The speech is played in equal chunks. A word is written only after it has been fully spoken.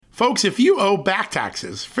Folks, if you owe back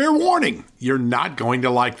taxes, fair warning, you're not going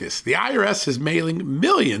to like this. The IRS is mailing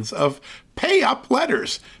millions of pay-up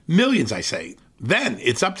letters. Millions, I say. Then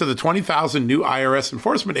it's up to the 20,000 new IRS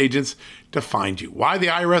enforcement agents to find you. Why the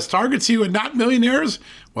IRS targets you and not millionaires?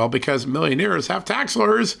 Well, because millionaires have tax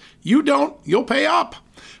lawyers. You don't, you'll pay up.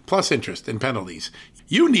 Plus interest and penalties.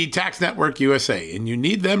 You need Tax Network USA, and you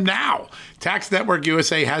need them now. Tax Network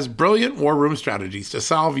USA has brilliant war room strategies to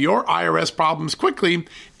solve your IRS problems quickly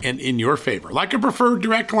and in your favor. Like a preferred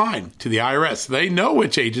direct line to the IRS, they know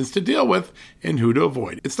which agents to deal with and who to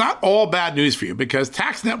avoid. It's not all bad news for you because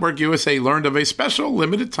Tax Network USA learned of a special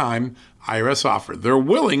limited time IRS offer. They're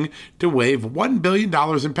willing to waive $1 billion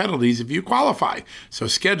in penalties if you qualify. So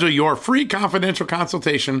schedule your free confidential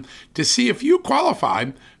consultation to see if you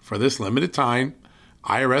qualify for this limited time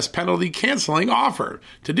IRS penalty canceling offer.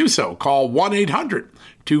 To do so, call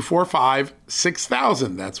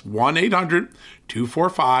 1-800-245-6000. That's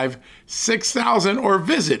 1-800-245-6000 or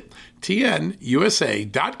visit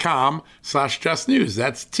tnusa.com/justnews.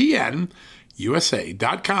 That's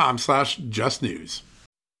tnusa.com/justnews.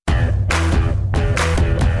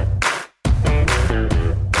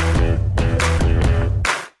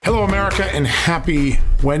 Hello, America, and happy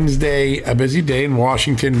Wednesday. A busy day in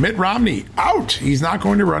Washington. Mitt Romney out. He's not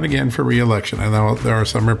going to run again for re-election. I know there are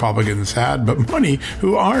some Republicans sad, but many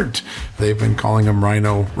who aren't. They've been calling him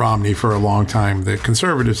Rhino Romney for a long time. The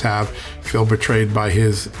conservatives have. Feel betrayed by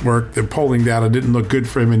his work. The polling data didn't look good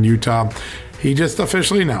for him in Utah. He just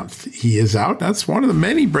officially announced he is out. That's one of the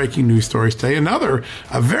many breaking news stories today. Another,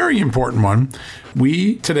 a very important one.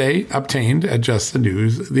 We today obtained at Just the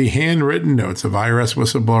News the handwritten notes of IRS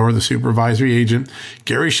whistleblower, the supervisory agent,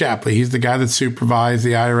 Gary Shapley. He's the guy that supervised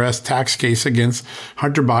the IRS tax case against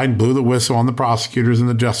Hunter Biden, blew the whistle on the prosecutors and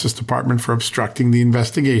the Justice Department for obstructing the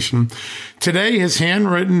investigation. Today, his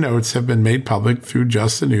handwritten notes have been made public through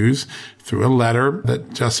Just the News, through a letter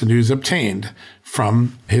that Just the News obtained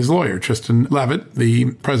from his lawyer, Tristan Levitt,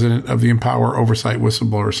 the president of the Empower Oversight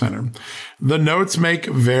Whistleblower Center. The notes make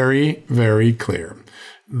very, very clear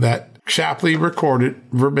that Shapley recorded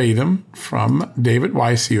verbatim from David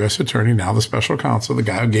Weiss, the U.S. attorney, now the special counsel, the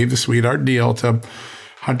guy who gave the sweetheart deal to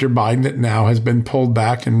Hunter Biden that now has been pulled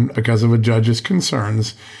back and because of a judge's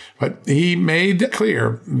concerns. But he made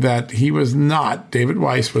clear that he was not, David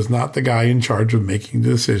Weiss was not the guy in charge of making the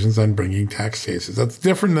decisions on bringing tax cases. That's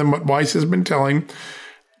different than what Weiss has been telling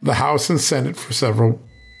the House and Senate for several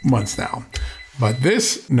months now. But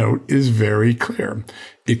this note is very clear.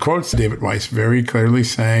 It quotes David Weiss very clearly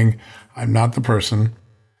saying, I'm not the person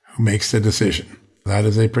who makes the decision. That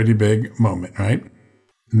is a pretty big moment, right?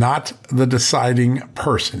 Not the deciding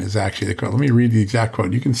person is actually the quote. Let me read the exact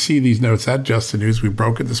quote. You can see these notes at Just the News. We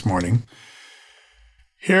broke it this morning.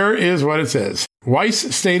 Here is what it says.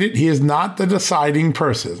 Weiss stated he is not the deciding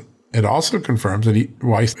person. It also confirms that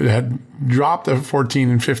Weiss had dropped the 14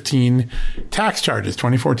 and 15 tax charges,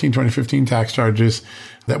 2014, 2015 tax charges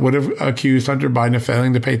that would have accused Hunter Biden of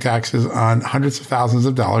failing to pay taxes on hundreds of thousands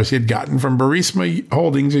of dollars he had gotten from Burisma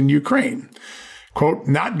Holdings in Ukraine. Quote,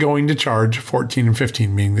 not going to charge 14 and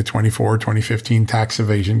 15, meaning the 2015 tax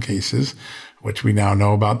evasion cases, which we now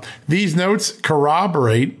know about. These notes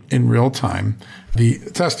corroborate in real time the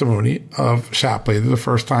testimony of Shapley, the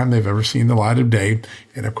first time they've ever seen the light of day.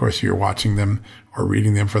 And of course, you're watching them or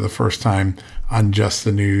reading them for the first time on Just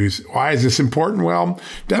the News. Why is this important? Well,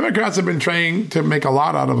 Democrats have been trying to make a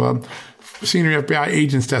lot out of a senior FBI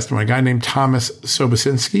agent's testimony, a guy named Thomas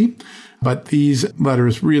Sobocinski. But these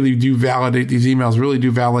letters really do validate, these emails really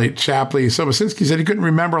do validate Shapley. Sobocinski said he couldn't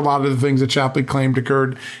remember a lot of the things that Shapley claimed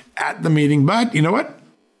occurred at the meeting. But you know what?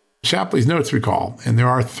 Shapley's notes recall. And there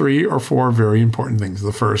are 3 or 4 very important things.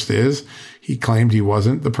 The first is he claimed he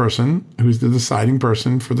wasn't the person who's the deciding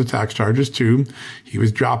person for the tax charges. 2, he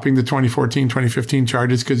was dropping the 2014, 2015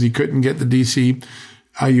 charges because he couldn't get the D.C.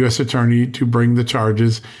 U.S. attorney to bring the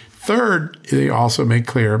charges. Third, they also make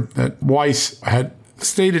clear that Weiss had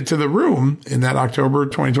stated to the room in that October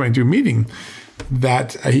 2022 meeting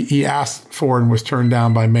that he asked for and was turned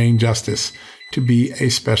down by Maine Justice to be a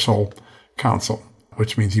special counsel,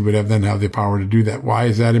 which means he would then have the power to do that. Why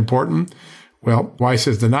is that important? Well, Weiss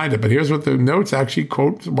has denied it, but here's what the notes actually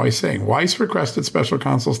quote Weiss saying. Weiss requested special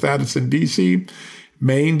counsel status in D.C.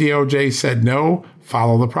 Maine DOJ said no,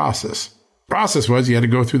 follow the process. The process was you had to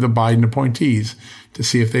go through the Biden appointees to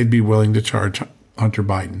see if they'd be willing to charge Hunter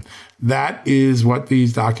Biden. That is what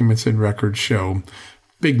these documents and records show.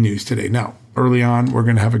 big news today. Now, early on, we're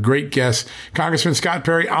going to have a great guest, Congressman Scott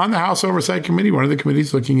Perry on the House Oversight Committee, one of the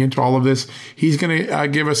committees looking into all of this. He's going to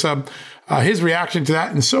give us his reaction to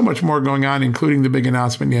that and so much more going on, including the big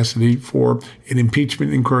announcement yesterday for an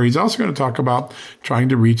impeachment inquiry. He's also going to talk about trying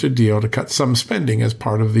to reach a deal to cut some spending as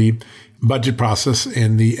part of the budget process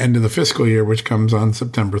in the end of the fiscal year, which comes on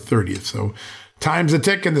September 30th. So time's a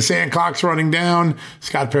tick and the sand clock's running down.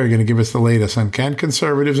 Scott Perry going to give us the latest on can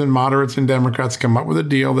conservatives and moderates and Democrats come up with a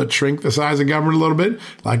deal that shrink the size of government a little bit,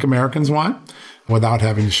 like Americans want, without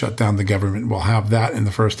having to shut down the government. We'll have that in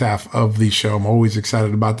the first half of the show. I'm always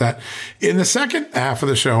excited about that. In the second half of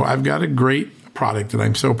the show, I've got a great product that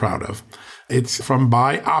I'm so proud of. It's from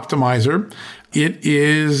Bioptimizer. It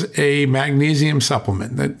is a magnesium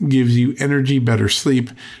supplement that gives you energy, better sleep,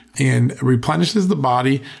 and replenishes the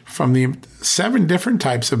body from the 7 different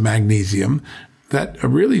types of magnesium that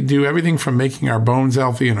really do everything from making our bones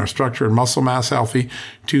healthy and our structure and muscle mass healthy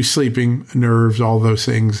to sleeping, nerves, all those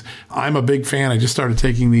things. I'm a big fan. I just started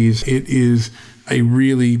taking these. It is a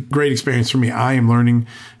really great experience for me. I am learning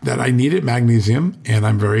that I needed magnesium, and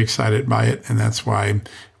I'm very excited by it, and that's why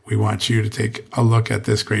we want you to take a look at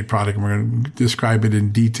this great product, and we're going to describe it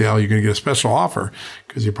in detail. You're going to get a special offer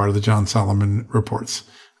because you're part of the John Solomon Reports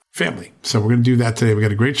family. So we're going to do that today. We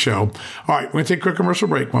got a great show. All right, we're going to take a quick commercial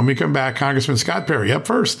break. When we come back, Congressman Scott Perry up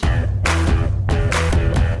first.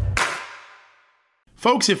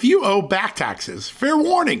 Folks, if you owe back taxes, fair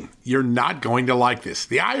warning, you're not going to like this.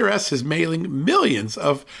 The IRS is mailing millions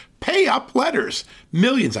of pay-up letters.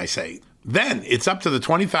 Millions, I say. Then it's up to the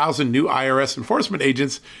 20,000 new IRS enforcement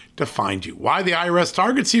agents to find you. Why the IRS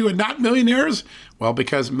targets you and not millionaires? Well,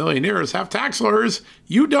 because millionaires have tax lawyers.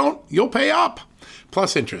 You don't. You'll pay up.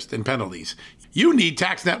 Plus interest and penalties. You need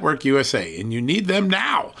Tax Network USA, and you need them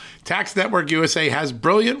now. Tax Network USA has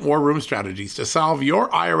brilliant war room strategies to solve your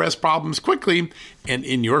IRS problems quickly and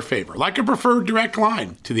in your favor. Like a preferred direct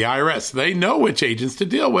line to the IRS. They know which agents to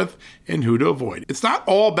deal with and who to avoid. It's not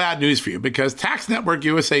all bad news for you because Tax Network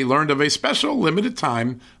USA learned of a special limited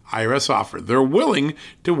time IRS offer. They're willing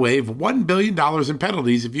to waive $1 billion in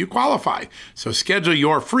penalties if you qualify. So schedule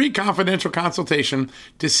your free confidential consultation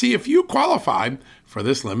to see if you qualify for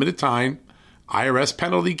this limited time IRS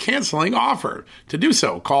penalty canceling offer. To do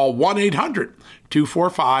so, call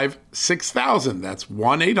 1-800-245-6000. That's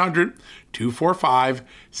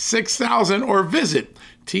 1-800-245-6000 or visit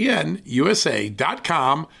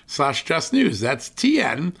tnusa.com/justnews. That's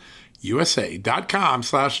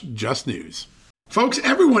tnusa.com/justnews. Folks,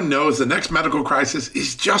 everyone knows the next medical crisis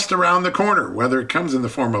is just around the corner, whether it comes in the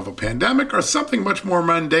form of a pandemic or something much more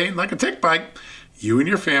mundane like a tick bite. You and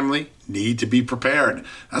your family need to be prepared.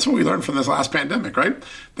 That's what we learned from this last pandemic, right?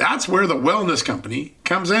 That's where the Wellness Company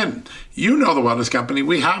comes in. You know the Wellness Company.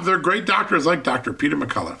 We have their great doctors like Dr. Peter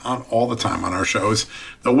McCullough on all the time on our shows.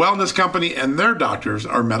 The Wellness Company and their doctors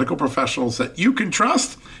are medical professionals that you can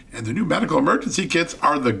trust, and the new medical emergency kits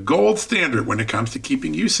are the gold standard when it comes to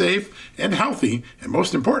keeping you safe and healthy, and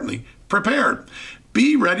most importantly, prepared.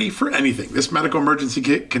 Be ready for anything. This medical emergency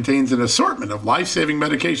kit contains an assortment of life-saving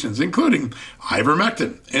medications, including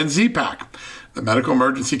ivermectin and Z-Pak. The medical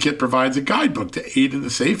emergency kit provides a guidebook to aid in the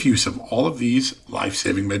safe use of all of these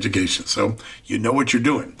life-saving medications, so you know what you're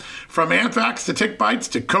doing. From anthrax to tick bites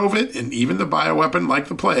to COVID and even the bioweapon like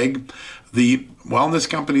the plague, the Wellness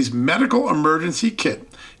Company's medical emergency kit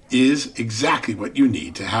is exactly what you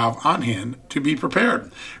need to have on hand to be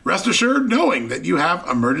prepared. Rest assured knowing that you have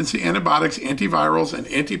emergency antibiotics, antivirals, and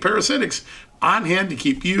antiparasitics on hand to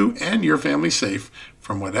keep you and your family safe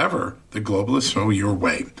from whatever the globalists throw your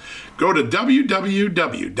way. Go to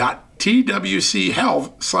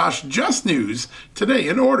www.twchealth/justnews today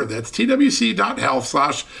and order. That's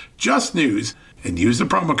twc.health/justnews and use the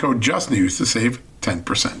promo code JUSTNEWS to save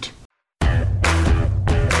 10%.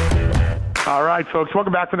 All right, folks,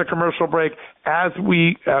 welcome back from the commercial break. As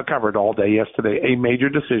we covered all day yesterday, a major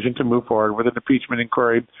decision to move forward with an impeachment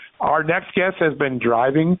inquiry. Our next guest has been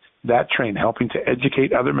driving that train, helping to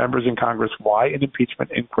educate other members in Congress why an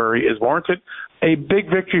impeachment inquiry is warranted. A big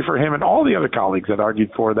victory for him and all the other colleagues that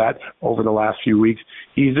argued for that over the last few weeks.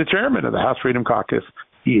 He's the chairman of the House Freedom Caucus.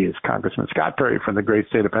 He is Congressman Scott Perry from the great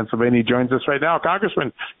state of Pennsylvania. He joins us right now.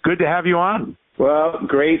 Congressman, good to have you on. Well,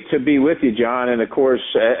 great to be with you, John. And, of course,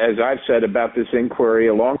 as I've said about this inquiry,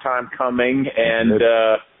 a long time coming, and,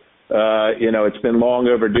 it's been long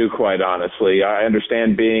overdue, quite honestly. I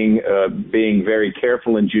understand being very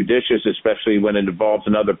careful and judicious, especially when it involves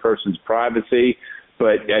another person's privacy.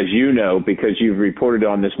 But as you know, because you've reported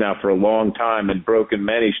on this now for a long time and broken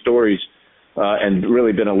many stories and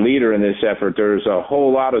really been a leader in this effort, there's a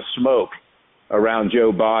whole lot of smoke around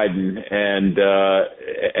Joe Biden and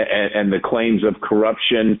the claims of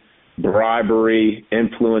corruption, bribery,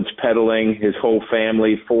 influence peddling, his whole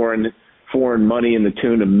family, foreign money in the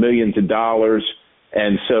tune of millions of dollars.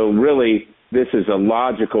 And so really, this is a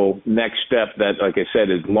logical next step that, like I said,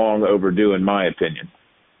 is long overdue in my opinion.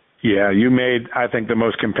 Yeah, you made, I think, the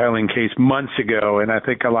most compelling case months ago, and I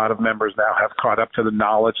think a lot of members now have caught up to the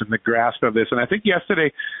knowledge and the grasp of this. And I think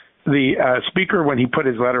yesterday, the speaker, when he put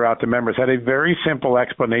his letter out to members, had a very simple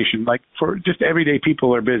explanation, like for just everyday people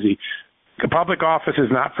who are busy. The public office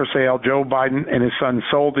is not for sale. Joe Biden and his son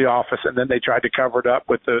sold the office, and then they tried to cover it up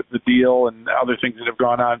with the deal and other things that have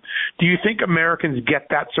gone on. Do you think Americans get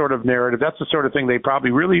that sort of narrative? That's the sort of thing they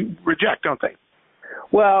probably really reject, don't they?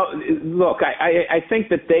 Well, look, I think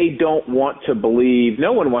that they don't want to believe.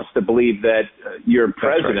 No one wants to believe that your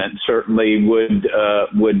president certainly would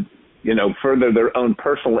further their own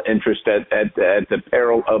personal interest at the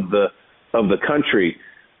peril of the country,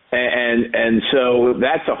 and so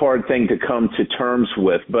that's a hard thing to come to terms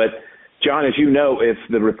with. But John, as you know, if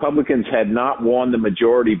the Republicans had not won the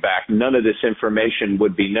majority back, none of this information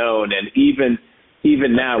would be known, and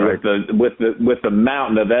even now, with the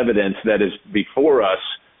mountain of evidence that is before us,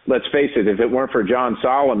 let's face it, if it weren't for John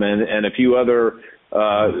Solomon and a few other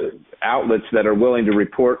outlets that are willing to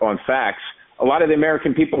report on facts, a lot of the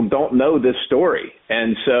American people don't know this story.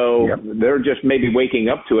 And so they're just maybe waking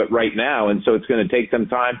up to it right now. And so it's going to take some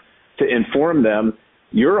time to inform them.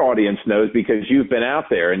 Your audience knows because you've been out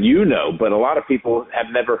there and you know, but a lot of people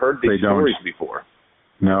have never heard these stories before.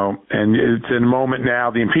 No, and it's in a moment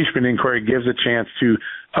now. The impeachment inquiry gives a chance to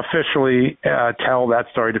officially tell that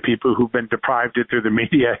story to people who've been deprived it through the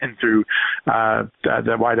media and through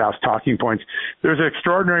the White House talking points. There's an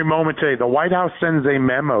extraordinary moment today. The White House sends a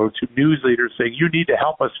memo to news leaders saying, you need to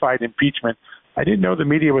help us fight impeachment. I didn't know the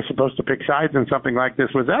media was supposed to pick sides in something like this.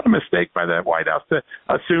 Was that a mistake by the White House to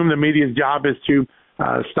assume the media's job is to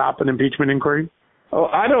stop an impeachment inquiry? Oh,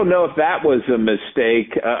 I don't know if that was a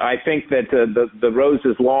mistake. I think that the rose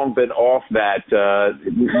has long been off that.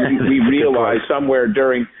 We realized somewhere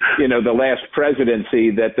during, the last presidency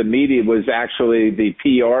that the media was actually the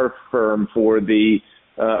PR firm for the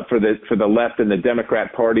left and the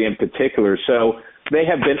Democrat Party in particular. So they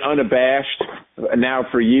have been unabashed now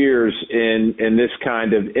for years in this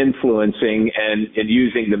kind of influencing and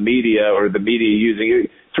using the media or the media using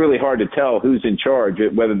it. It's really hard to tell who's in charge,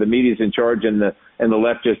 whether the media's in charge and the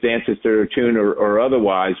left just dances to their tune or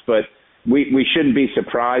otherwise. But we shouldn't be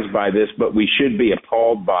surprised by this, but we should be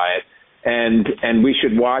appalled by it. And we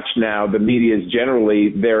should watch now the media's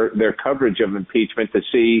generally their coverage of impeachment to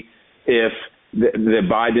see if the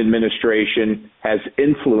Biden administration has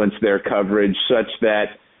influenced their coverage such that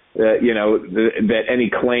that any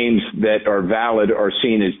claims that are valid are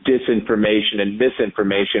seen as disinformation and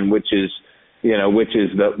misinformation, which is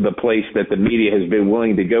the place that the media has been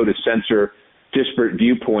willing to go to censor disparate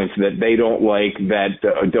viewpoints that they don't like, that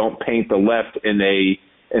don't paint the left in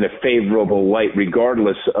a favorable light,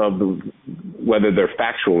 regardless of whether they're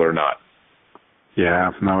factual or not.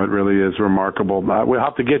 Yeah, no, it really is remarkable. We'll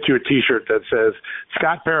have to get you a T-shirt that says,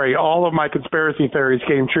 Scott Perry, all of my conspiracy theories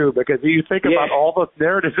came true, because you think about all the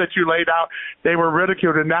narratives that you laid out, they were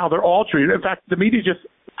ridiculed, and now they're all true. In fact, the media just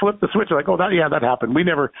flipped the switch, like, that happened. We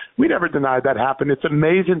never denied that happened. It's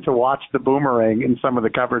amazing to watch the boomerang in some of the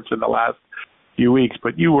coverage in the last few weeks,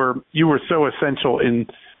 but you were so essential in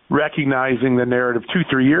recognizing the narrative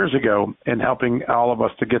 2-3 years ago and helping all of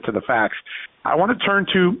us to get to the facts. I want to turn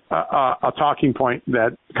to a talking point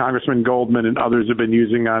that Congressman Goldman and others have been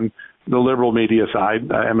using on the liberal media side,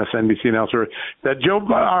 MSNBC and elsewhere, that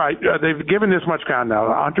they've given this much ground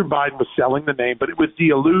now. Hunter Biden was selling the name, but it was the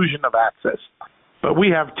illusion of access. But we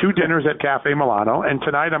have 2 dinners at Cafe Milano, and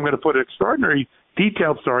tonight I'm going to put an extraordinary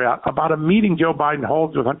detailed story out about a meeting Joe Biden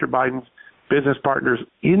holds with Hunter Biden's business partners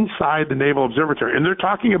inside the Naval Observatory. And they're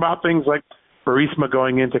talking about things like Burisma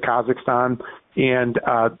going into Kazakhstan and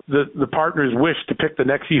the partners' wish to pick the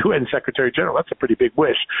next UN Secretary General. That's a pretty big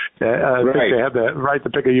wish. I think they had the right to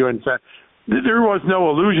pick a UN Secretary. There was no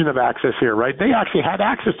illusion of access here, right? They actually had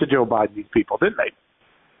access to Joe Biden, these people, didn't they?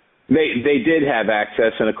 They did have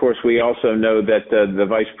access, and of course we also know that the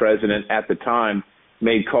vice president at the time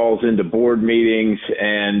made calls into board meetings,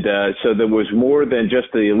 and so there was more than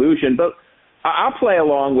just the illusion. But I'll play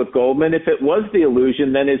along with Goldman. If it was the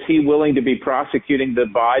illusion, then is he willing to be prosecuting the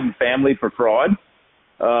Biden family for fraud?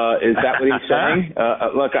 Is that what he's saying?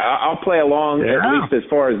 Look, I'll play along at least as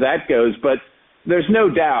far as that goes, but there's no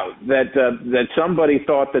doubt that somebody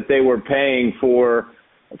thought that they were paying for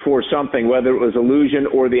something, whether it was illusion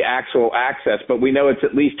or the actual access. But we know it's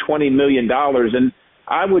at least $20 million. And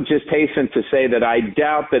I would just hasten to say that I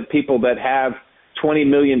doubt that people that have $20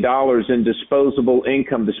 million in disposable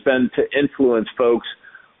income to spend to influence folks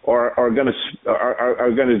are going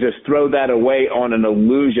to just throw that away on an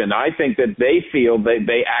illusion. I think that they feel that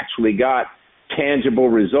they actually got tangible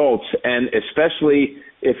results, and especially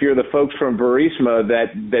if you're the folks from Burisma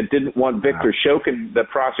that didn't want Victor Shokin, the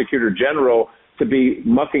prosecutor general, to be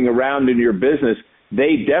mucking around in your business,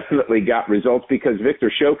 they definitely got results because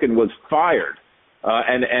Victor Shokin was fired.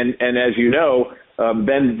 And as you know,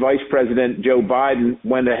 then Vice President Joe Biden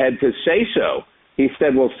went ahead to say so. He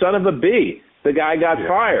said, well, son of a B, the guy got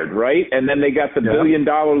fired, right? And then they got the $1 billion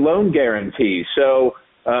loan guarantee. So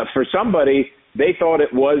for somebody, they thought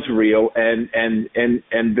it was real, and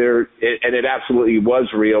it absolutely was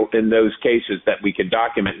real in those cases that we can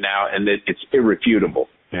document now, and it's irrefutable.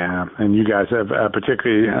 Yeah, and you guys have,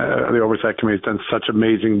 particularly the Oversight Committee, has done such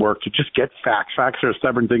amazing work to just get facts. Facts are a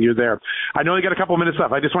stubborn thing. You're there. I know you got a couple of minutes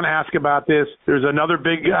left. I just want to ask about this. There's another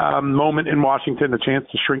big moment in Washington, a chance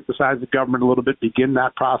to shrink the size of government a little bit, begin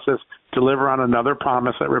that process, deliver on another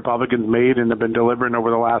promise that Republicans made and have been delivering over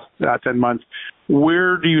the last 10 months.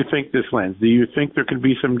 Where do you think this lands? Do you think there could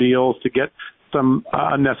be some deals to get some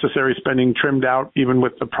unnecessary spending trimmed out, even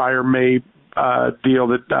with the prior May deal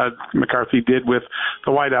that McCarthy did with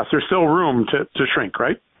the White House? There's still room to shrink,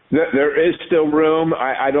 right? There is still room.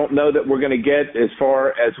 I don't know that we're going to get as far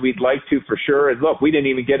as we'd like to for sure. And look, we didn't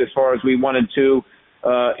even get as far as we wanted to,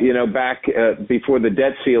 back before the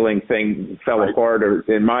debt ceiling thing fell apart, or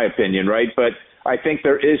in my opinion, right? But I think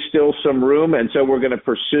there is still some room, and so we're going to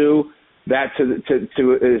pursue that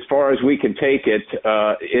to as far as we can take it.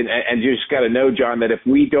 And you just got to know, John, that if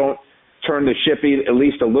we don't turn the ship at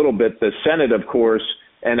least a little bit, the Senate, of course,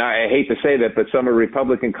 and I hate to say that, but some of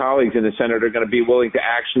Republican colleagues in the Senate are going to be willing to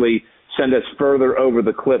actually send us further over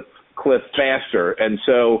the cliff faster. And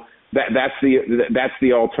so that's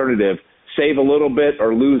the alternative. Save a little bit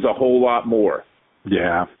or lose a whole lot more.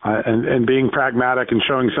 Yeah, and being pragmatic and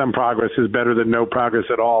showing some progress is better than no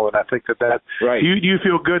progress at all. And I think that right. You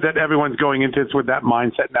feel good that everyone's going into this with that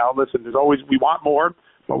mindset now. Listen, there's always, we want more,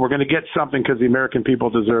 but we're going to get something because the American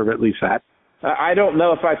people deserve at least that. I don't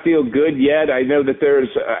know if I feel good yet. I know that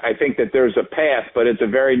I think that there's a path, but it's a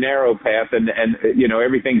very narrow path, and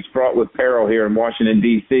everything's fraught with peril here in Washington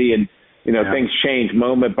D.C. and things change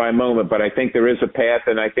moment by moment. But I think there is a path,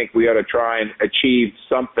 and I think we ought to try and achieve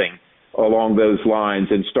something along those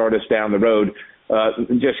lines and start us down the road.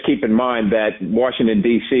 Just keep in mind that Washington,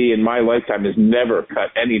 D.C. in my lifetime has never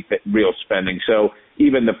cut any real spending. So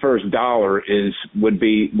even the first dollar would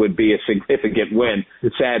be a significant win.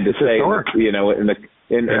 It's sad to say,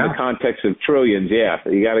 in the context of trillions. Yeah,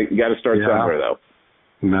 you got to start somewhere, though.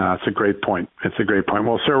 No, it's a great point. It's a great point.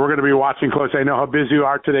 Well, sir, we're going to be watching closely. I know how busy you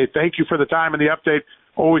are today. Thank you for the time and the update.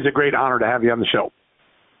 Always a great honor to have you on the show.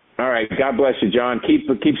 All right. God bless you, John. Keep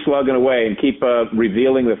slugging away and keep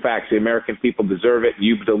revealing the facts. The American people deserve it.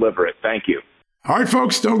 You deliver it. Thank you. All right,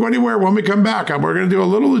 folks, don't go anywhere. When we come back, we're going to do a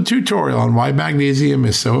little tutorial on why magnesium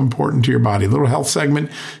is so important to your body. A little health segment.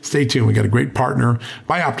 Stay tuned. We got a great partner,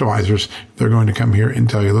 Bioptimizers. They're going to come here and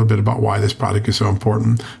tell you a little bit about why this product is so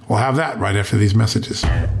important. We'll have that right after these messages.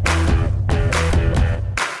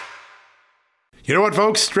 You know what,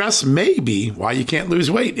 folks? Stress may be why you can't lose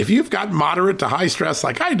weight. If you've got moderate to high stress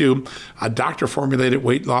like I do, a doctor-formulated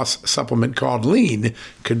weight loss supplement called Lean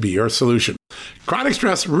could be your solution. Chronic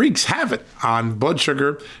stress wreaks havoc on blood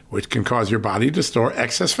sugar, which can cause your body to store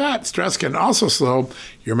excess fat. Stress can also slow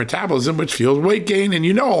your metabolism, which fuels weight gain. And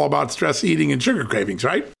you know all about stress eating and sugar cravings,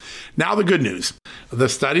 right? Now the good news. The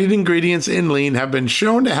studied ingredients in Lean have been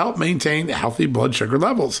shown to help maintain healthy blood sugar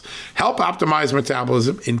levels, help optimize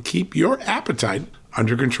metabolism, and keep your appetite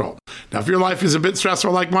under control. Now, if your life is a bit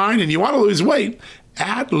stressful like mine and you want to lose weight,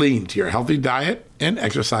 add Lean to your healthy diet and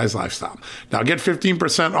exercise lifestyle. Now get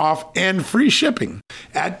 15% off and free shipping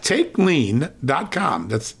at TakeLean.com.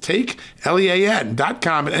 That's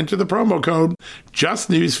TakeLean.com and enter the promo code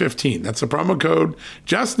JustNews15. That's the promo code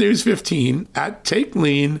JustNews15 at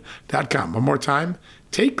TakeLean.com. One more time,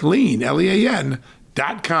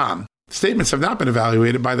 TakeLean.com. Statements have not been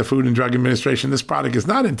evaluated by the Food and Drug Administration. This product is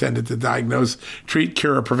not intended to diagnose, treat,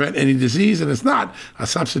 cure, or prevent any disease, and it's not a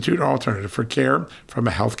substitute or alternative for care from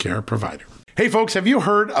a healthcare provider. Hey folks, have you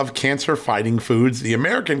heard of cancer-fighting foods? The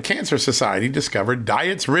American Cancer Society discovered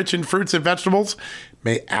diets rich in fruits and vegetables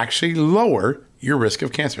may actually lower your risk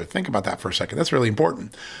of cancer. Think about that for a second. That's really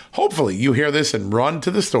important. Hopefully you hear this and run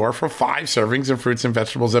to the store for 5 servings of fruits and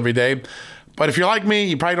vegetables every day. But if you're like me,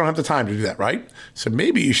 you probably don't have the time to do that, right? So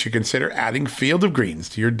maybe you should consider adding Field of Greens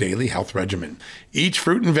to your daily health regimen. Each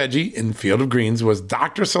fruit and veggie in Field of Greens was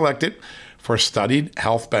doctor selected for studied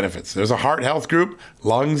health benefits. There's a heart health group,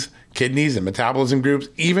 lungs, kidneys, and metabolism groups,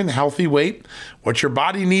 even healthy weight. What your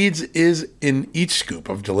body needs is in each scoop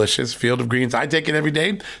of delicious Field of Greens. I take it every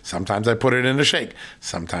day. Sometimes I put it in a shake.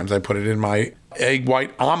 Sometimes I put it in my egg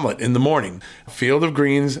white omelet in the morning. Field of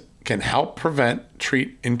Greens can help prevent,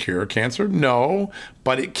 treat, and cure cancer? No,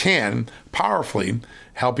 but it can powerfully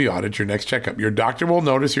help you out at your next checkup. Your doctor will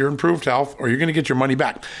notice your improved health, or you're going to get your money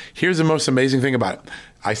back. Here's the most amazing thing about it.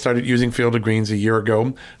 I started using Field of Greens a year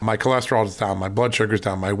ago. My cholesterol is down, my blood sugar's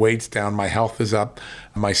down, my weight's down, my health is up,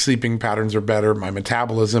 my sleeping patterns are better, my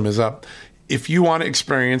metabolism is up. If you want to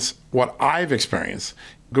experience what I've experienced,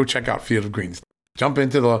 go check out Field of Greens. Jump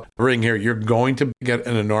into the ring here. You're going to get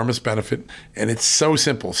an enormous benefit, and it's so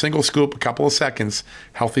simple. Single scoop, a couple of seconds,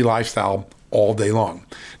 healthy lifestyle all day long.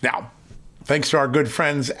 Now, thanks to our good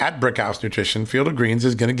friends at Brickhouse Nutrition, Field of Greens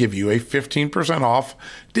is going to give you a 15% off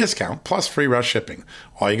discount plus free rush shipping.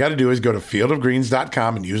 All you got to do is go to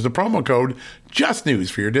fieldofgreens.com and use the promo code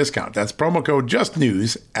JUSTNEWS for your discount. That's promo code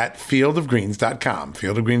JUSTNEWS at fieldofgreens.com.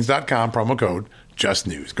 Fieldofgreens.com, promo code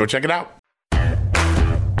JUSTNEWS. Go check it out.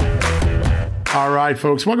 All right,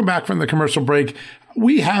 folks, welcome back from the commercial break.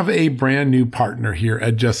 We have a brand new partner here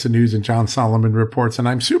at Just the News and John Solomon Reports, and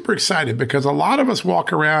I'm super excited because a lot of us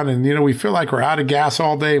walk around and, we feel like we're out of gas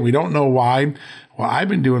all day. We don't know why. Well, I've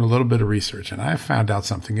been doing a little bit of research, and I found out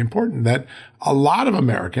something important, that a lot of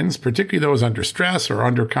Americans, particularly those under stress or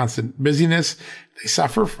under constant busyness, they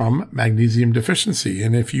suffer from magnesium deficiency.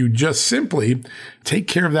 And if you just simply take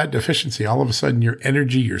care of that deficiency, all of a sudden your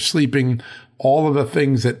energy, your sleeping, all of the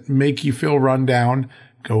things that make you feel run down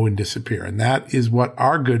go and disappear. And that is what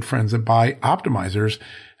our good friends at Bioptimizers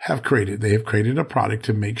have created. They have created a product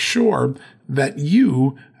to make sure that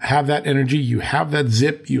you have that energy, you have that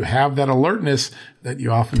zip, you have that alertness that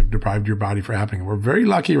you often have deprived your body from having. We're very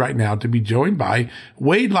lucky right now to be joined by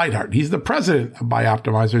Wade Lightheart. He's the president of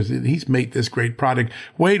Bioptimizers, and he's made this great product.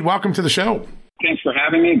 Wade, welcome to the show. Thanks for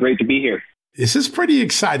having me. Great to be here. This is pretty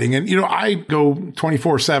exciting. And, I go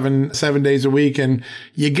 24/7, 7 days a week, and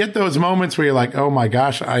you get those moments where you're like, oh my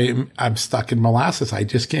gosh, I'm stuck in molasses. I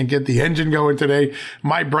just can't get the engine going today.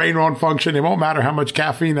 My brain won't function. It won't matter how much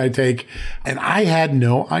caffeine I take. And I had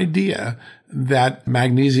no idea that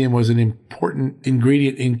magnesium was an important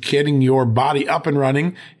ingredient in getting your body up and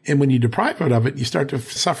running. And when you deprive it of it, you start to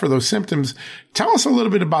suffer those symptoms. Tell us a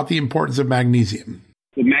little bit about the importance of magnesium.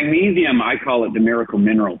 With magnesium, I call it the miracle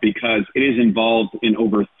mineral because it is involved in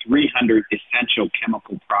over 300 essential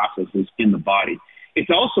chemical processes in the body. It's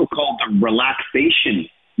also called the relaxation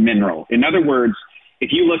mineral. In other words, if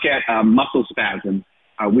you look at muscle spasm,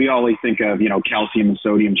 we always think of, calcium and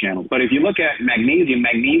sodium channels. But if you look at magnesium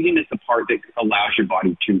is the part that allows your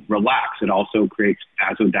body to relax. It also creates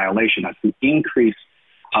vasodilation. That's the increase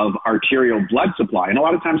of arterial blood supply. And a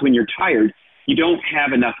lot of times when you're tired, you don't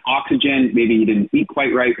have enough oxygen, maybe you didn't eat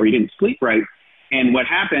quite right or you didn't sleep right. And what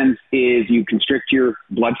happens is you constrict your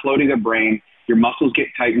blood flow to the brain, your muscles get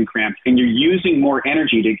tight and cramped, and you're using more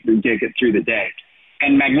energy to get through the day.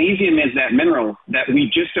 And magnesium is that mineral that we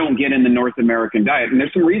just don't get in the North American diet. And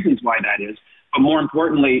there's some reasons why that is. But more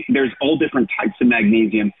importantly, there's all different types of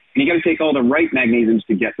magnesium. And you got to take all the right magnesiums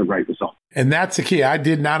to get the right result. And that's the key. I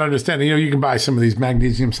did not understand. You can buy some of these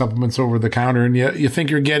magnesium supplements over the counter and you think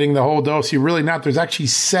you're getting the whole dose. You're really not. There's actually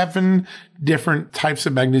 7 different types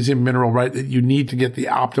of magnesium mineral, right, that you need to get the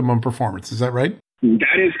optimum performance. Is that right?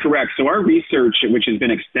 That is correct. So our research, which has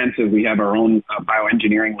been extensive, we have our own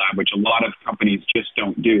bioengineering lab, which a lot of companies just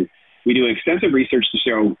don't do. We do extensive research to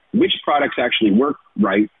show which products actually work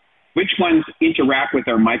right, which ones interact with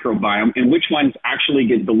our microbiome, and which ones actually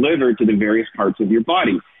get delivered to the various parts of your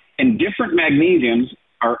body. And different magnesiums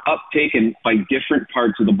are uptaken by different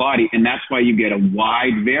parts of the body, and that's why you get a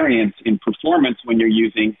wide variance in performance when you're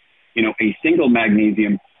using, a single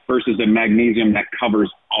magnesium versus a magnesium that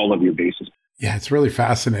covers all of your bases. Yeah, it's really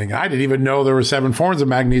fascinating. I didn't even know there were 7 forms of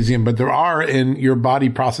magnesium, but there are, and your body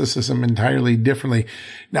processes them entirely differently.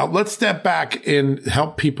 Now, let's step back and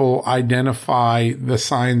help people identify the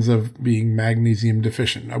signs of being magnesium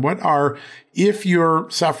deficient. Now, if you're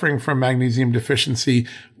suffering from magnesium deficiency,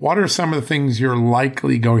 what are some of the things you're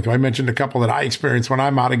likely going through? I mentioned a couple that I experience when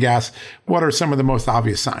I'm out of gas. What are some of the most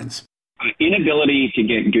obvious signs? Inability to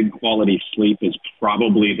get good quality sleep is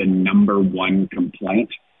probably the number one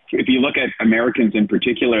complaint. If you look at Americans in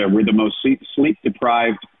particular, we're the most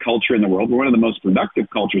sleep-deprived culture in the world. We're one of the most productive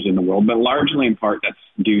cultures in the world, but largely in part that's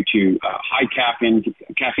due to high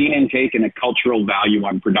caffeine intake and a cultural value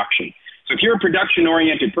on production. So if you're a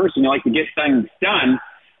production-oriented person, you like to get things done,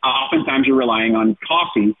 oftentimes you're relying on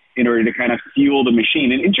coffee in order to kind of fuel the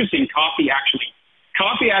machine. And interesting, coffee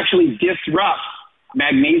actually disrupts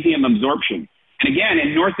magnesium absorption. And again,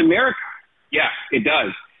 in North America, yes, it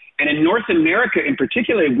does. And in North America in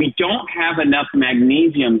particular, we don't have enough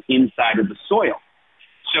magnesium inside of the soil.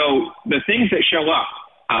 So the things that show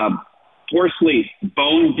up, poor sleep,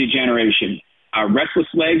 bone degeneration, restless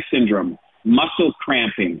leg syndrome, muscle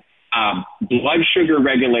cramping, blood sugar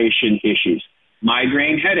regulation issues,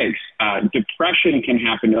 migraine headaches, depression can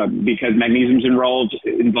happen because magnesium is involved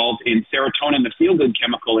in serotonin, the feel-good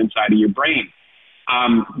chemical inside of your brain.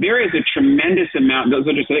 There is a tremendous amount. Those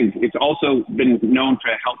are just things. It's also been known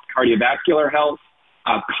to help cardiovascular health,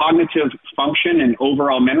 cognitive function, and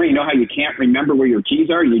overall memory. You know how you can't remember where your keys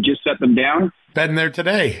are? You just set them down. Been there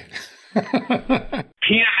today. PMS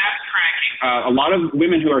cranking. A lot of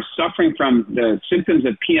women who are suffering from the symptoms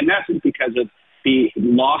of PMS is because of the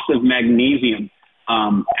loss of magnesium.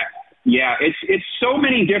 It's so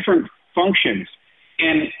many different functions.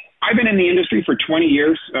 And I've been in the industry for 20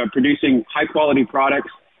 years, producing high-quality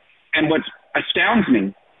products. And what astounds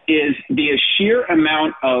me is the sheer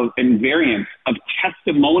amount of invariance of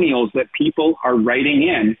testimonials that people are writing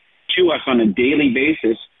in to us on a daily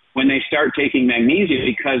basis when they start taking magnesium,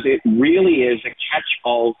 because it really is a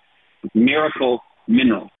catch-all miracle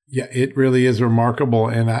mineral. Yeah, it really is remarkable.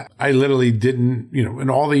 And I literally didn't, in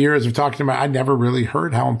all the years of talking about it, I never really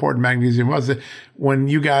heard how important magnesium was. When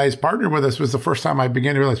you guys partnered with us was the first time I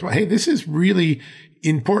began to realize, well, hey, this is really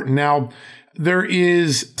important. Now, there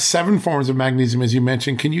is 7 forms of magnesium, as you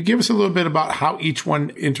mentioned. Can you give us a little bit about how each one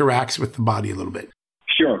interacts with the body a little bit?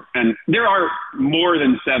 Sure. And there are more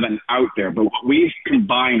than 7 out there, but what we've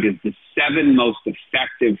combined is the 7 most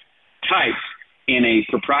effective types in a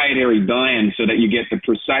proprietary blend so that you get the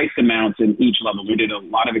precise amounts in each level. We did a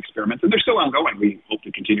lot of experiments, and they're still ongoing. We hope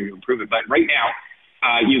to continue to improve it. But right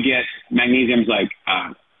now, you get magnesiums like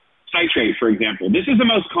citrate, for example. This is the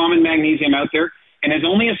most common magnesium out there, and there's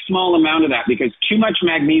only a small amount of that because too much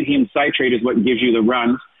magnesium citrate is what gives you the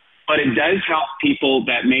runs. But it does help people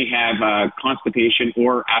that may have constipation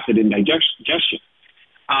or acid indigestion.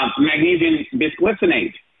 Magnesium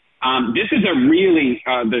bisglycinate. This is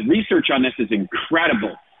the research on this is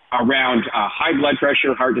incredible around high blood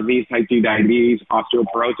pressure, heart disease, type 2 diabetes,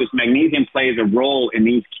 osteoporosis. Magnesium plays a role in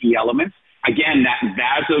these key elements. Again, that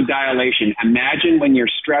vasodilation. Imagine when you're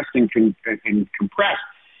stressed and compressed,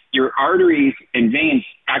 your arteries and veins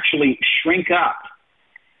actually shrink up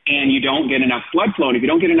and you don't get enough blood flow. And if you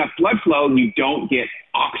don't get enough blood flow, you don't get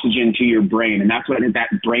oxygen to your brain. And that's what that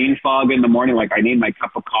brain fog in the morning, like I need my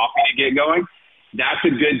cup of coffee to get going. That's a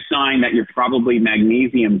good sign that you're probably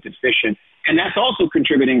magnesium deficient. And that's also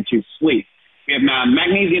contributing to sleep. We have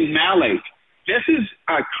magnesium malate. This is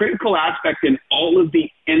a critical aspect in all of the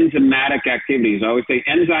enzymatic activities. I always say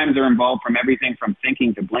enzymes are involved from everything from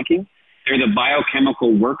thinking to blinking. They're the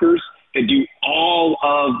biochemical workers that do all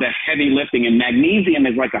of the heavy lifting. And magnesium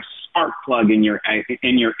is like a spark plug in your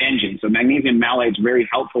engine. So magnesium malate is very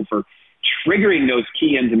helpful for triggering those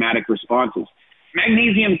key enzymatic responses.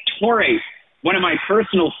 Magnesium taurate. One of my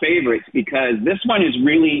personal favorites, because this one is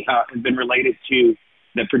really has been related to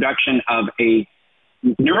the production of a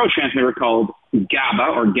neurotransmitter called GABA,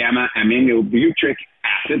 or gamma aminobutyric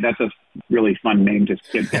acid. That's a really fun name to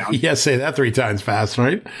get down. Yes, say that 3 times fast,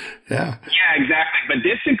 right? Yeah. Yeah, exactly. But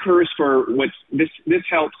this occurs for this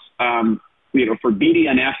helps for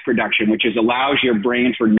BDNF production, which allows your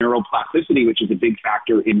brain for neuroplasticity, which is a big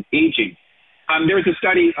factor in aging. There's a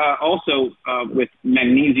study also with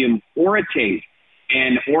magnesium orotate,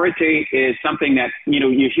 and orotate is something that,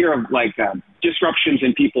 you hear of like disruptions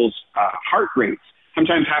in people's heart rates,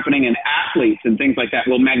 sometimes happening in athletes and things like that.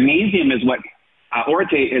 Well, magnesium is what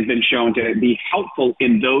orotate has been shown to be helpful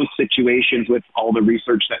in those situations with all the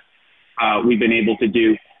research that we've been able to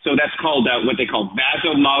do. So that's called what they call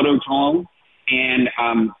vasomotor. And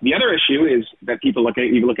the other issue is that people look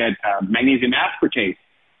at magnesium aspartate.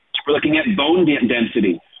 We're looking at bone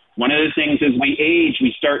density. One of the things as we age,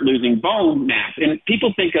 we start losing bone mass. And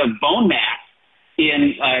people think of bone mass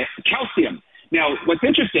in calcium. Now, what's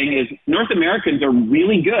interesting is North Americans are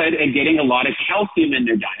really good at getting a lot of calcium in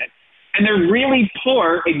their diet. And they're really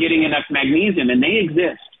poor at getting enough magnesium. And they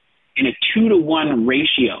exist in a 2-to-1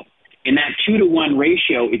 ratio. In that 2-to-1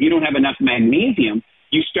 ratio, if you don't have enough magnesium,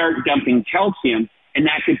 you start dumping calcium, and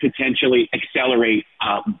that could potentially accelerate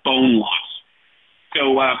bone loss.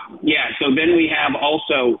 So, so then we have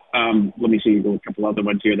also, let me see, a couple other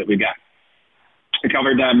ones here that we got. We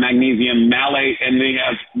covered magnesium malate, and we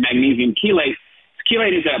have magnesium chelate.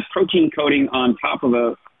 Chelate is a protein coating on top of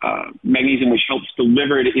a magnesium, which helps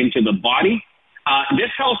deliver it into the body.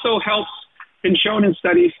 This also helps, been shown in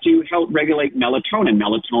studies to help regulate melatonin.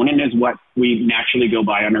 Melatonin is what we naturally go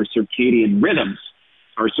by on our circadian rhythms.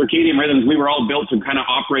 our circadian rhythms, we were all built to kind of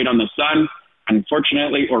operate on the sun.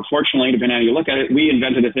 Unfortunately, or fortunately, depending on how you look at it, we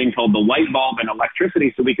invented a thing called the light bulb and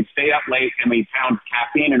electricity so we could stay up late, and we found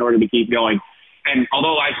caffeine in order to keep going. And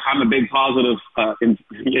although I'm a big positive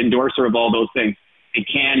endorser of all those things, it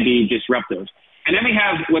can be disruptive. And then we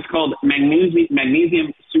have what's called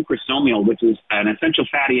magnesium sucrosomial, which is an essential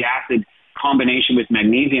fatty acid combination with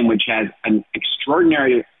magnesium, which has an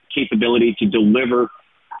extraordinary capability to deliver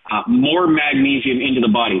more magnesium into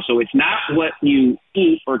the body. So it's not what you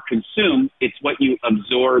eat or consume, it's what you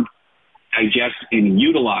absorb, digest, and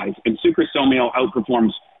utilize. And sucrosomial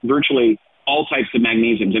outperforms virtually all types of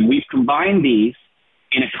magnesiums. And we've combined these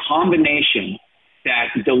in a combination that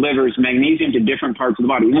delivers magnesium to different parts of the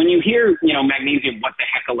body. When you hear, magnesium, what the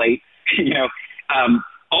heckalate,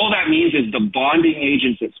 all that means is the bonding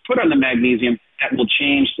agents that's put on the magnesium that will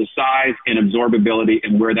change the size and absorbability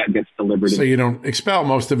and where that gets delivered. So you don't expel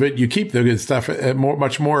most of it. You keep the good stuff,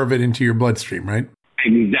 much more of it into your bloodstream, right?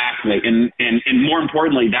 Exactly. And more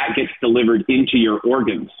importantly, that gets delivered into your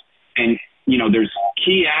organs. And, there's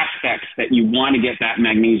key aspects that you want to get that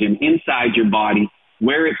magnesium inside your body,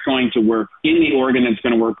 where it's going to work, in the organ that's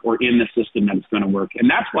going to work, or in the system that it's going to work. And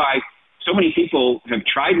that's why so many people have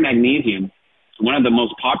tried magnesium. It's one of the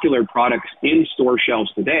most popular products in store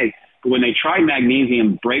shelves today. But when they try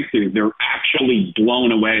Magnesium Breakthrough, they're actually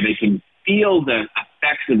blown away. They can feel the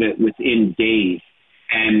effects of it within days.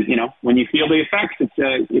 And, when you feel the effects,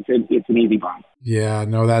 it's an easy buy. Yeah,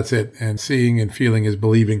 no, that's it. And seeing and feeling is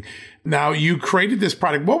believing. Now, you created this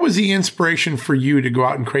product. What was the inspiration for you to go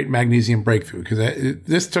out and create Magnesium Breakthrough? Because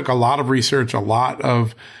this took a lot of research, a lot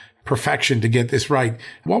of perfection to get this right.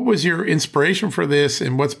 What was your inspiration for this,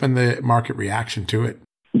 and what's been the market reaction to it?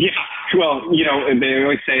 Yeah, well, they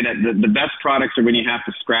always say that the best products are when you have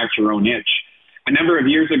to scratch your own itch. A number of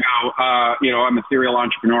years ago, I'm a serial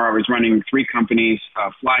entrepreneur. I was running 3 companies,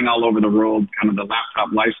 flying all over the world, kind of the laptop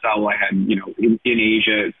lifestyle I had, in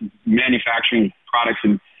Asia, manufacturing products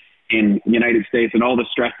in the United States, and all the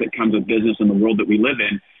stress that comes with business in the world that we live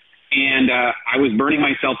in. And I was burning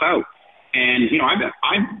myself out. And,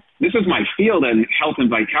 this is my field in health and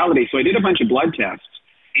vitality. So I did a bunch of blood tests,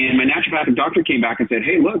 and my naturopathic doctor came back and said,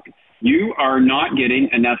 hey, look, you are not getting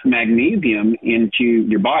enough magnesium into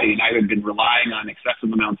your body. And I had been relying on excessive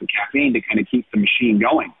amounts of caffeine to kind of keep the machine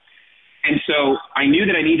going. And so I knew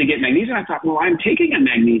that I needed to get magnesium. I thought, well, I'm taking a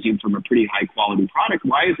magnesium from a pretty high quality product.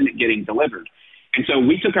 Why isn't it getting delivered? And so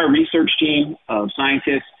we took our research team of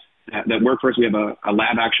scientists that work for us. We have a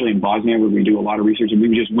lab actually in Bosnia where we do a lot of research, and we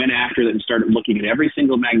just went after it and started looking at every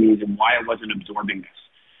single magnesium, why it wasn't absorbing this.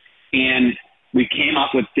 And we came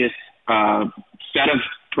up with this set of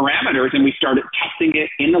parameters, and we started testing it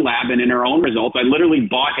in the lab and in our own results. I literally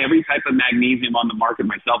bought every type of magnesium on the market,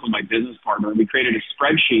 myself and my business partner, and we created a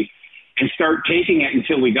spreadsheet and start taking it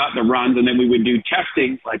until we got the runs, and then we would do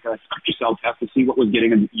testing, like a structure cell test, to see what was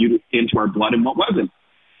getting into our blood and what wasn't.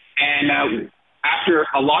 And after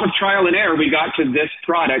a lot of trial and error, we got to this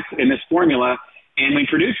product and this formula, and we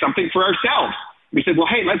produced something for ourselves. We said, well,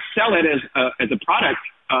 hey, let's sell it as a product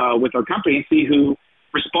with our company and see who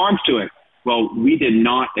responds to it. Well, we did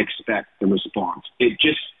not expect the response.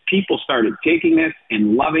 People started taking this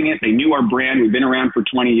and loving it. They knew our brand. We've been around for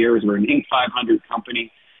 20 years. We're an Inc. 500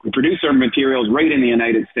 company. We produce our materials right in the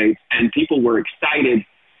United States, and people were excited.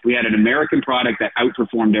 We had an American product that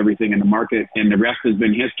outperformed everything in the market, and the rest has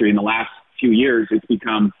been history. In the last few years, it's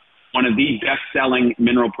become one of the best-selling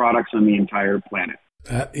mineral products on the entire planet.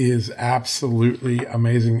 That is absolutely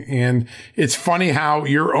amazing. And it's funny how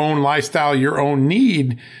your own lifestyle, your own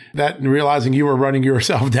need, that realizing you were running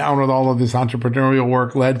yourself down with all of this entrepreneurial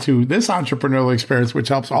work led to this entrepreneurial experience, which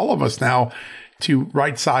helps all of us now to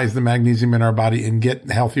right size the magnesium in our body and get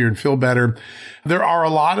healthier and feel better. There are a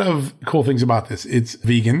lot of cool things about this. It's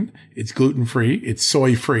vegan, it's gluten-free, it's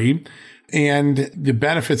soy-free. And the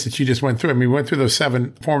benefits that you just went through, I mean, we went through those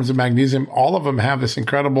 7 forms of magnesium. All of them have this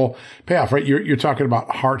incredible payoff, right? You're talking about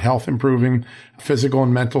heart health improving, physical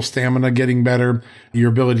and mental stamina getting better. Your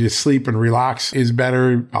ability to sleep and relax is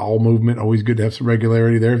better. Bowel movement, always good to have some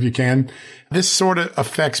regularity there if you can. This sort of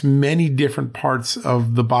affects many different parts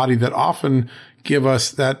of the body that often give us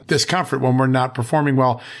that discomfort when we're not performing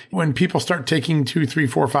well. When people start taking 2, 3,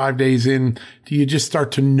 4, 5 days in, do you just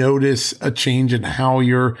start to notice a change in how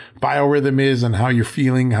your biorhythm is and how you're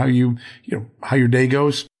feeling, how how your day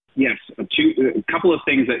goes? Yes. A couple of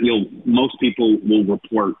things that most people will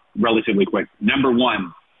report relatively quick. Number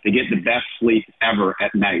one, they get the best sleep ever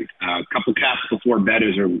at night. A couple caps before bed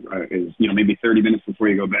is maybe 30 minutes before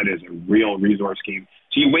you go to bed is a real resource scheme.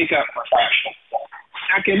 So you wake up refreshed.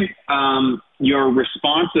 Second, your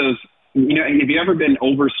responsive have you ever been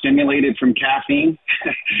overstimulated from caffeine?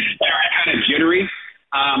 Kind of jittery?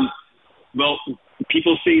 Well,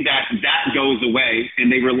 people see that goes away,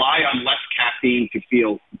 and they rely on less caffeine to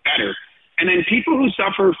feel better. And then people who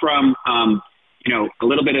suffer from, a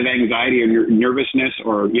little bit of anxiety or nervousness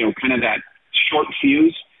or, kind of that short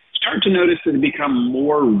fuse, start to notice that they become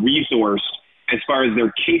more resourced as far as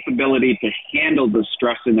their capability to handle the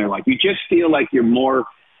stress in their life. You just feel like you're more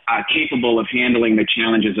capable of handling the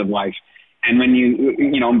challenges of life. And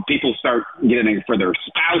when people start getting it for their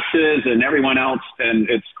spouses and everyone else, then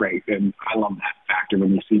it's great. And I love that factor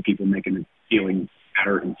when you see people making it feeling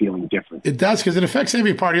better and feeling different. It does, because it affects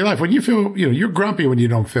every part of your life. When you feel, you're grumpy when you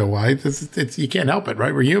don't feel well. It's you can't help it,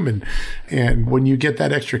 right? We're human. And when you get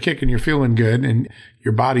that extra kick and you're feeling good and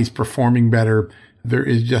your body's performing better, there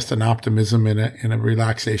is just an optimism and a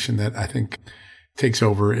relaxation that I think takes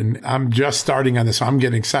over. And I'm just starting on this, so I'm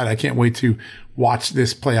getting excited. I can't wait to watch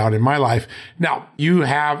this play out in my life. Now, you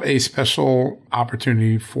have a special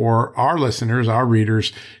opportunity for our listeners, our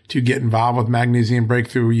readers, to get involved with Magnesium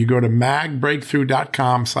Breakthrough. You go to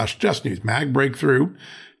magbreakthrough.com/justnews,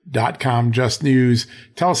 magbreakthrough.com/justnews.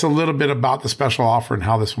 Tell us a little bit about the special offer and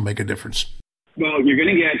how this will make a difference. Well, you're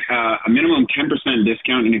going to get a minimum 10%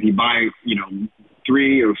 discount. And if you buy,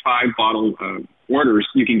 3 or 5 bottle orders,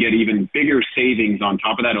 you can get even bigger savings on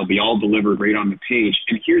top of that. It'll be all delivered right on the page.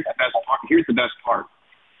 And here's the best part.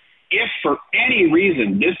 If for any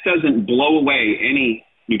reason this doesn't blow away any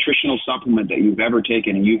nutritional supplement that you've ever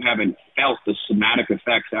taken and you haven't felt the somatic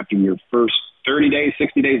effects after your first 30 days,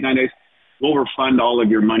 60 days, 9 days, we'll refund all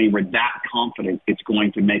of your money. We're that confident it's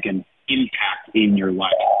going to make an impact in your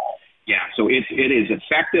life. Yeah, so it is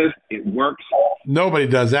effective. It works. Nobody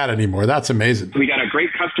does that anymore. That's amazing. We got a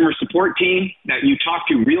great customer support team that you talk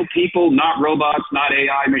to real people, not robots, not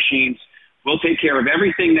AI machines. We'll take care of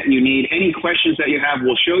everything that you need. Any questions that you have,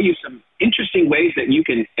 we'll show you some interesting ways that you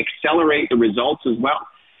can accelerate the results as well.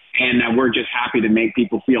 And we're just happy to make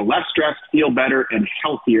people feel less stressed, feel better, and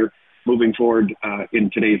healthier moving forward in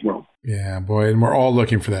today's world. Yeah, boy. And we're all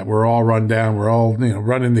looking for that. We're all run down. We're all,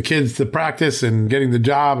 running the kids to practice and getting the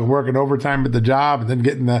job and working overtime at the job and then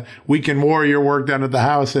getting the weekend warrior work done at the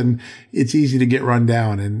house. And it's easy to get run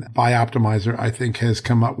down. And Bioptimizer, I think, has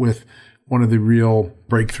come up with one of the real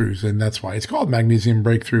breakthroughs. And that's why it's called Magnesium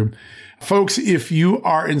Breakthrough. Folks, if you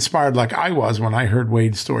are inspired like I was when I heard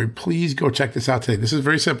Wade's story, please go check this out today. This is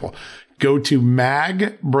very simple. Go to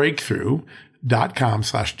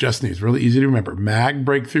magbreakthrough.com/justnews. Really easy to remember.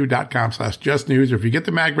 magbreakthrough.com/justnews. Or if you get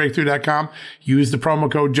the magbreakthrough.com, use the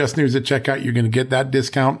promo code justnews at checkout. You're going to get that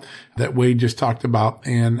discount that Wade just talked about.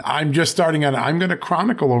 And I'm just starting on it. I'm going to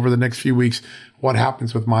chronicle over the next few weeks what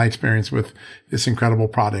happens with my experience with this incredible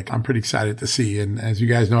product. I'm pretty excited to see. And as you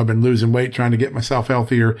guys know, I've been losing weight, trying to get myself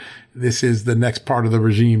healthier. This is the next part of the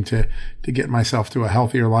regime to get myself to a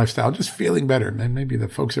healthier lifestyle, just feeling better. And maybe the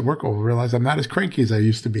folks at work will realize I'm not as cranky as I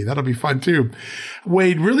used to be. That'll be fun too.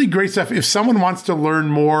 Wade, really great stuff. If someone wants to learn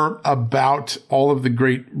more about all of the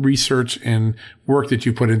great research and work that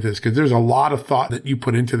you put into this, because there's a lot of thought that you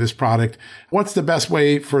put into this product, what's the best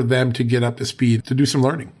way for them to get up to speed, to do some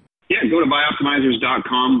learning? Yeah, go to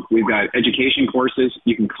bioptimizers.com. We've got education courses.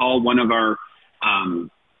 You can call one of our,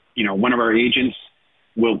 agents,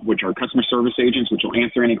 which are customer service agents, which will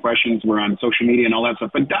answer any questions. We're on social media and all that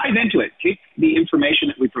stuff. But dive into it. Take the information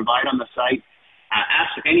that we provide on the site.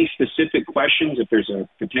 Ask any specific questions. If there's a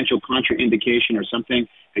potential contraindication or something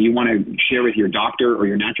that you want to share with your doctor or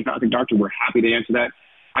your naturopathic doctor, we're happy to answer that.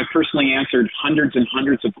 I personally answered hundreds and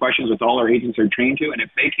hundreds of questions with all our agents are trained to, and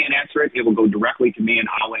if they can't answer it, it will go directly to me and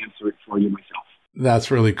I'll answer it for you myself. That's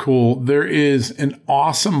really cool. There is an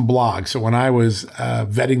awesome blog. So when I was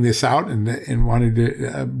vetting this out and wanted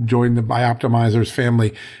to join the Bioptimizers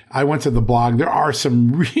family, I went to the blog. There are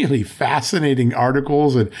some really fascinating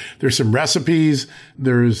articles and there's some recipes.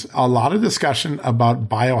 There's a lot of discussion about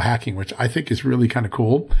biohacking, which I think is really kind of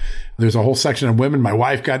cool. There's a whole section of women. My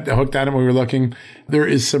wife got hooked on it when we were looking. There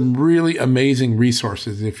is some really amazing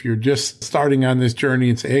resources. If you're just starting on this journey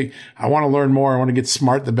and say, hey, I want to learn more. I want to get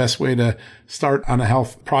smart. The best way to start on a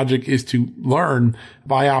health project is to learn.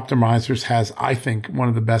 Bioptimizers has, I think, one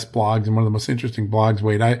of the best blogs and one of the most interesting blogs.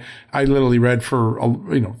 Wade, I literally read for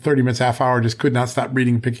 30 minutes, half hour, just could not stop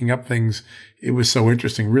reading, picking up things. It was so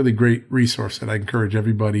interesting. Really great resource that I encourage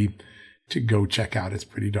everybody to go check out. It's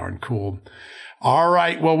pretty darn cool. All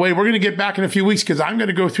right. Well, Wade, we're going to get back in a few weeks because I'm going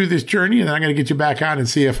to go through this journey and then I'm going to get you back on and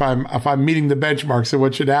see if I'm meeting the benchmarks of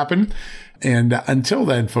what should happen. And until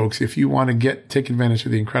then, folks, if you want to take advantage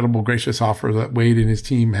of the incredible, gracious offer that Wade and his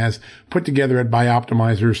team has put together at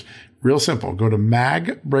Bioptimizers, real simple. Go to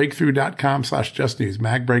magbreakthrough.com/justnews,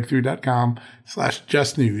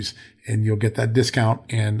 magbreakthrough.com/justnews, and you'll get that discount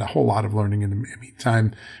and a whole lot of learning in the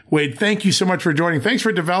meantime. Wade, thank you so much for joining. Thanks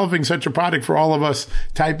for developing such a product for all of us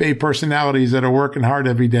type A personalities that are working hard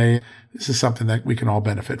every day. This is something that we can all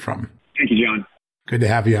benefit from. Thank you, John. Good to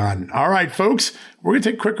have you on. All right, folks, we're going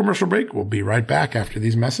to take a quick commercial break. We'll be right back after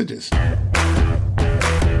these messages.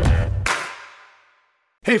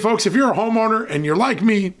 Hey, folks, if you're a homeowner and you're like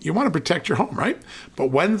me, you want to protect your home, right?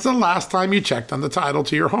 But when's the last time you checked on the title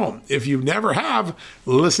to your home? If you never have,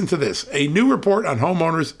 listen to this. A new report on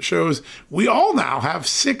homeowners shows we all now have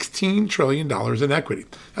 $16 trillion in equity.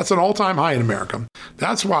 That's an all-time high in America.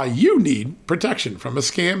 That's why you need protection from a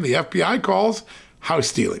scam the FBI calls house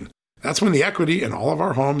stealing. That's when the equity in all of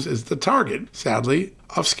our homes is the target, sadly,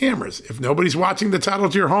 of scammers. If nobody's watching the title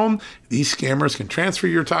to your home, these scammers can transfer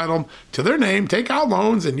your title to their name, take out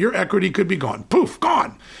loans, and your equity could be gone. Poof,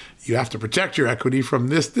 gone. You have to protect your equity from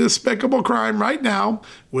this despicable crime right now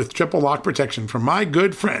with triple lock protection from my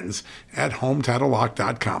good friends at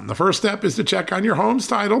HomeTitleLock.com. The first step is to check on your home's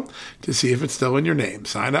title to see if it's still in your name.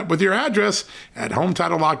 Sign up with your address at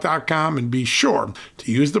HomeTitleLock.com and be sure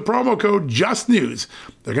to use the promo code JUSTNEWS.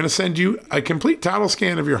 They're going to send you a complete title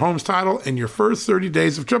scan of your home's title and your first 30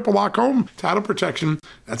 days of triple lock home title protection.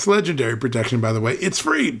 That's legendary protection, by the way. It's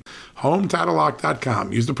free.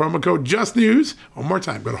 HomeTitleLock.com. Use the promo code JUSTNEWS. One more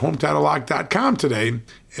time, go to HomeTitleLock.com today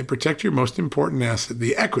and protect your most important asset,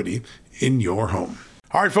 the equity in your home.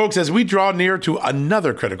 All right, folks, as we draw near to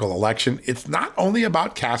another critical election, it's not only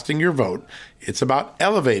about casting your vote, it's about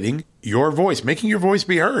elevating your voice, making your voice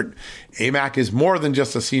be heard. AMAC is more than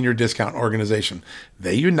just a senior discount organization.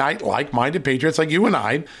 They unite like-minded patriots like you and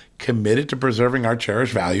I, committed to preserving our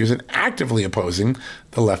cherished values and actively opposing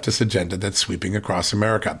the leftist agenda that's sweeping across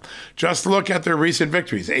America. Just look at their recent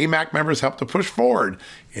victories. AMAC members helped to push forward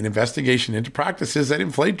an investigation into practices that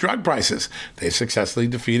inflate drug prices. They've successfully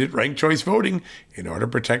defeated ranked choice voting in order to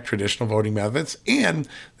protect traditional voting methods, and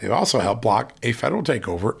they've also helped block a federal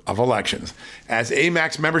takeover of elections. As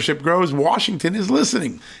AMAC's membership grows, Washington is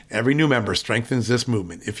listening. Every new member strengthens this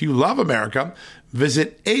movement. If you love America,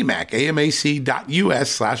 visit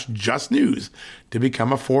amac.us/justnews to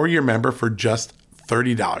become a 4-year member for just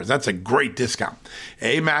 $30. That's a great discount.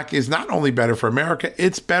 AMAC is not only better for America,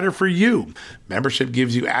 it's better for you. Membership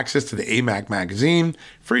gives you access to the AMAC magazine,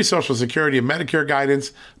 free Social Security and Medicare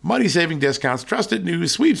guidance, money-saving discounts, trusted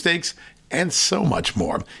news, sweepstakes, and so much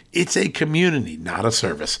more. It's a community, not a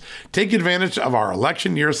service. Take advantage of our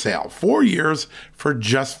election year sale, 4 years for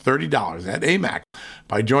just $30 at AMAC.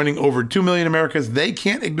 By joining over 2 million Americans, they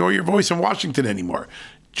can't ignore your voice in Washington anymore.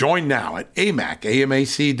 Join now at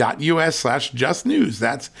amac.us/justnews.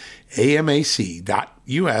 That's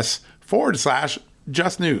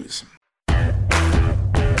amac.us/justnews.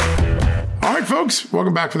 All right, folks,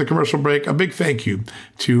 welcome back for the commercial break. A big thank you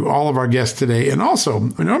to all of our guests today. And also,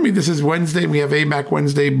 normally this is Wednesday, we have AMAC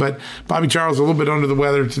Wednesday, but Bobby Charles is a little bit under the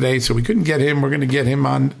weather today, so we couldn't get him. We're going to get him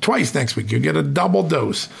on twice next week. You'll get a double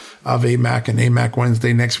dose of AMAC and AMAC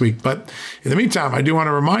Wednesday next week. But in the meantime, I do want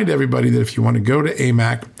to remind everybody that if you want to go to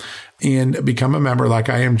AMAC and become a member like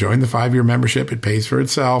I am, join the 5-year membership. It pays for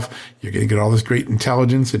itself. You're going to get all this great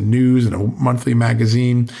intelligence and news and a monthly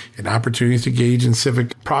magazine and opportunities to engage in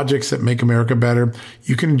civic projects that make America better.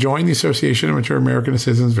 You can join the Association of Mature American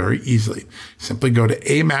Citizens very easily. Simply go to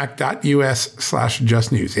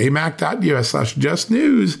amac.us/justnews,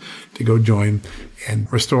 amac.us/justnews to go join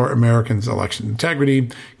and restore Americans' election integrity,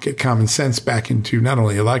 get common sense back into not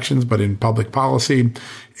only elections, but in public policy.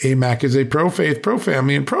 AMAC is a pro-faith,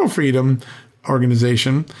 pro-family, and pro-freedom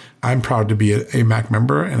organization. I'm proud to be an AMAC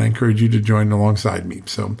member, and I encourage you to join alongside me.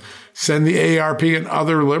 So send the AARP and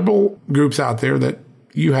other liberal groups out there that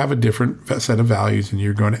you have a different set of values and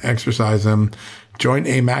you're going to exercise them. Join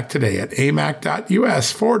AMAC today at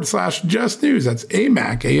amac.us/justnews. That's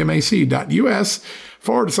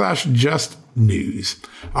amac.us/justnews.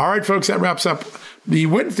 All right, folks, that wraps up the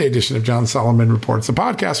Wednesday edition of John Solomon Reports, the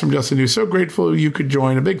podcast from Just the News. So grateful you could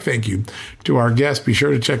join. A big thank you to our guests. Be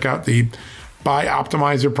sure to check out the Buy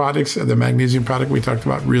Optimizer products, the magnesium product we talked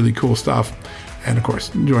about, really cool stuff. And of course,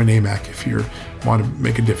 join AMAC if you want to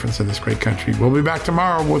make a difference in this great country. We'll be back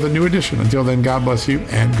tomorrow with a new edition. Until then, God bless you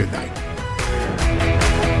and good night.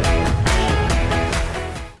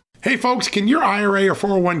 Hey folks, can your IRA or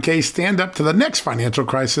 401k stand up to the next financial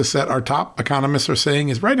crisis that our top economists are saying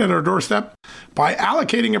is right at our doorstep? By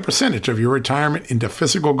allocating a percentage of your retirement into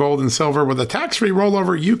physical gold and silver with a tax-free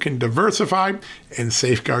rollover, you can diversify and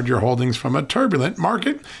safeguard your holdings from a turbulent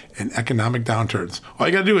market and economic downturns. All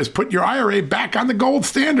you got to do is put your IRA back on the gold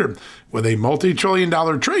standard. With a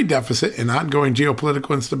multi-trillion-dollar trade deficit and ongoing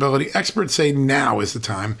geopolitical instability, experts say now is the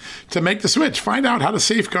time to make the switch. Find out how to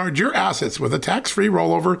safeguard your assets with a tax-free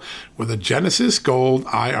rollover with a Genesis Gold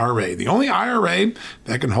IRA, the only IRA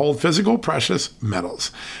that can hold physical precious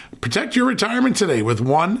metals. Protect your retirement today with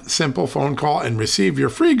one simple phone call and receive your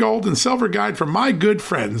free gold and silver guide from my good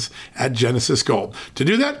friends at Genesis Gold. To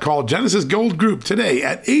do that, call Genesis Gold Group today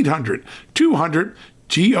at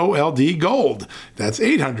 800-200-GOLD Gold. That's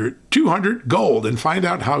 800-200-GOLD, and find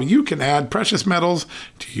out how you can add precious metals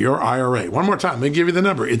to your IRA. One more time, let me give you the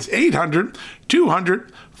number. It's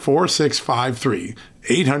 800-200-4653.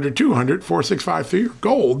 800-200-4653 or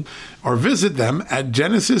gold, or visit them at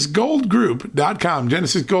genesisgoldgroup.com.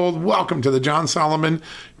 Genesis Gold, welcome to the John Solomon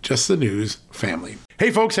Just the News family. Hey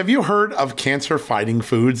folks, have you heard of cancer-fighting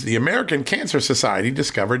foods? The American Cancer Society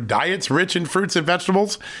discovered diets rich in fruits and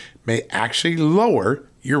vegetables may actually lower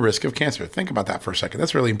your risk of cancer. Think about that for a second.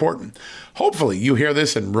 That's really important. Hopefully you hear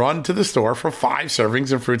this and run to the store for 5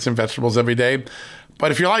 servings of fruits and vegetables every day. But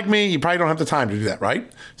if you're like me, you probably don't have the time to do that,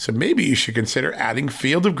 right? So maybe you should consider adding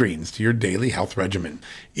Field of Greens to your daily health regimen.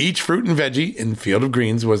 Each fruit and veggie in Field of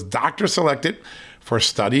Greens was doctor selected for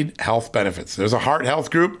studied health benefits. There's a heart health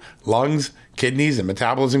group, lungs, kidneys, and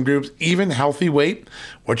metabolism groups, even healthy weight.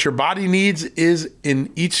 What your body needs is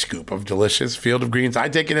in each scoop of delicious Field of Greens. I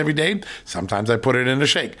take it every day. Sometimes I put it in a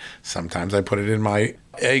shake. Sometimes I put it in my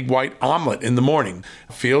egg white omelet in the morning.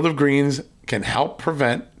 Field of Greens can help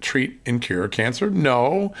prevent, treat, and cure cancer?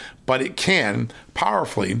 No, but it can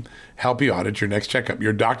powerfully help you out at your next checkup.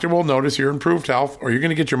 Your doctor will notice your improved health, or you're going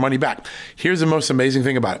to get your money back. Here's the most amazing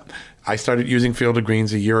thing about it. I started using Field of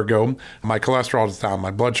Greens a year ago. My cholesterol is down,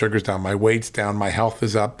 my blood sugar's down, my weight's down, my health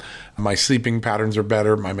is up, my sleeping patterns are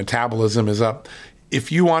better, my metabolism is up.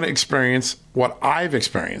 If you want to experience what I've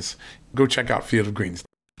experienced, go check out Field of Greens.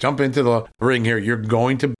 Jump into the ring here. You're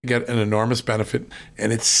going to get an enormous benefit.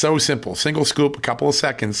 And it's so simple. Single scoop, a couple of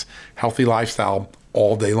seconds, healthy lifestyle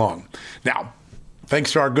all day long. Now,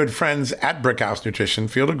 thanks to our good friends at Brickhouse Nutrition,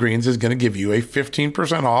 Field of Greens is going to give you a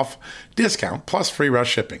 15% off discount plus free rush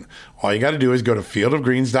shipping. All you got to do is go to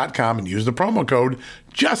fieldofgreens.com and use the promo code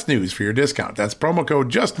JUSTNEWS for your discount. That's promo code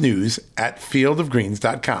JUSTNEWS at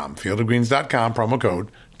fieldofgreens.com. Fieldofgreens.com, promo code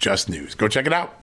JUSTNEWS. Go check it out.